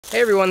Hey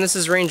everyone, this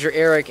is Ranger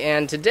Eric,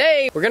 and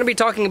today we're going to be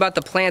talking about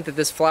the plant that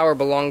this flower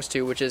belongs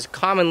to, which is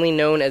commonly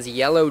known as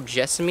Yellow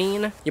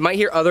Jessamine. You might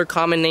hear other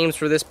common names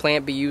for this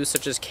plant be used,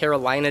 such as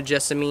Carolina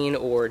Jessamine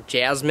or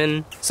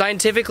Jasmine.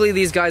 Scientifically,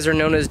 these guys are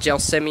known as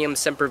Gelsemium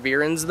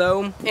sempervirens,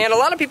 though. And a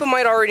lot of people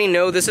might already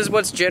know this is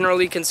what's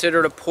generally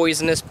considered a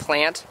poisonous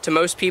plant to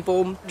most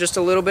people. Just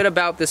a little bit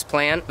about this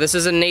plant. This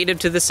is a native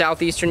to the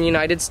southeastern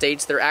United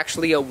States. They're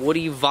actually a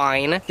woody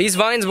vine. These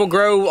vines will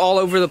grow all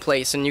over the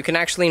place, and you can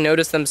actually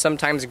notice them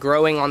sometimes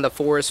growing on the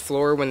forest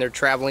floor when they're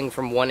traveling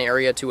from one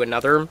area to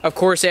another. Of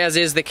course, as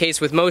is the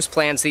case with most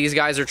plants, these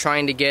guys are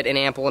trying to get an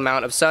ample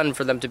amount of sun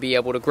for them to be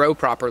able to grow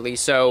properly.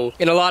 So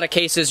in a lot of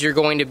cases, you're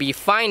going to be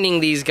finding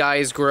these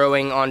guys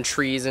growing on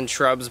trees and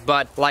shrubs,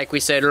 but like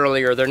we said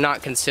earlier, they're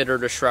not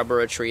considered a shrub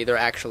or a tree. They're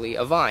actually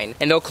a vine.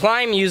 And they'll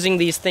climb using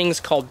these things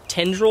called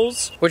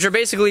tendrils, which are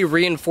basically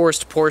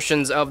reinforced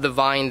portions of the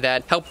vine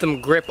that help them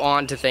grip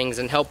onto things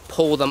and help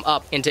pull them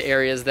up into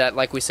areas that,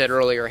 like we said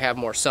earlier, have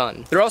more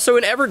sun. They're also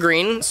an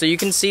evergreen, so you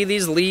can see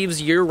these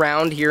leaves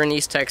year-round here in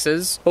East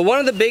Texas. But one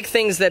of the big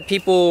things that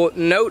people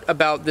note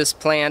about this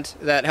plant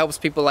that helps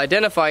people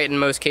identify it in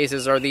most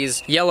cases are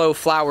these yellow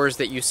flowers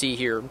that you see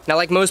here. Now,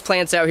 like most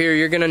plants out here,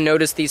 you're going to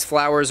notice these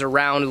flowers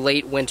around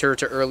late winter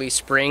to early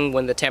spring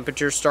when the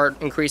temperatures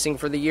start increasing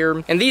for the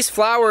year. And these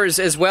flowers,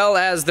 as well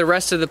as the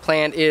rest of the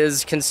plant,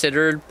 is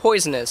considered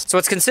poisonous. So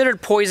what's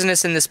considered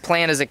poisonous in this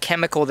plant is a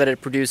chemical that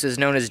it produces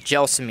known as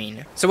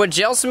gelsamine. So what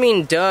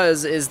gelsamine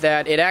does is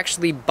that it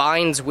actually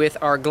binds with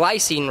our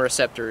glycine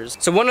receptors.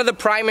 So one of the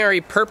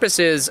primary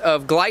purposes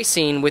of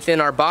glycine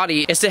within our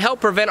body is to help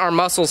prevent our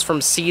muscles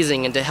from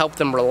seizing and to help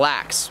them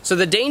relax. So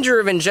the danger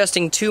of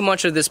ingesting too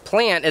much of this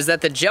plant is that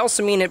the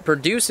gelsamine it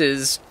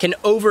produces can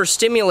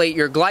overstimulate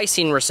your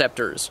glycine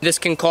receptors. This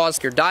can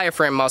cause your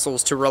diaphragm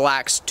muscles to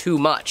relax too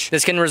much.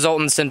 This can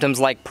result in symptoms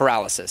like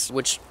paralysis,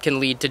 which can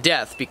lead to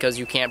death because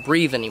you can't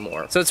breathe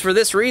anymore. So it's for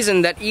this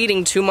reason that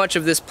eating too much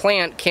of this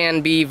plant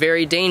can be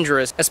very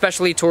dangerous,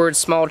 especially towards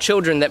small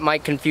children that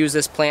might confuse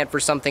this plant for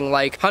something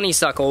like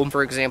honeysuckle,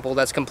 for example,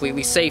 that's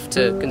completely safe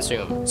to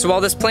consume. So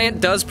while this plant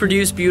does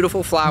produce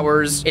beautiful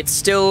flowers, it's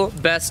still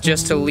best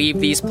just to leave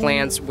these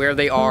plants where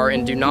they are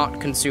and do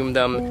not consume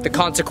them. The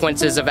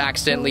consequences of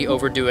accidentally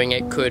overdoing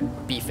it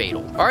could be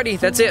fatal. Alrighty,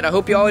 that's it. I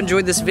hope you all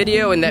enjoyed this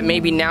video and that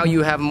maybe now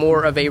you have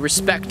more of a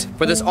respect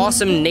for this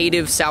awesome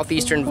native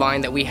southeastern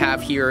vine that we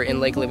have here in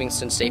Lake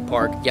Livingston State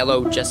Park,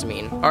 Yellow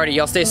Jessamine. Alrighty,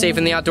 y'all stay safe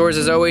in the outdoors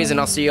as always, and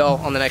I'll see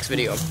y'all on the next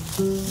video.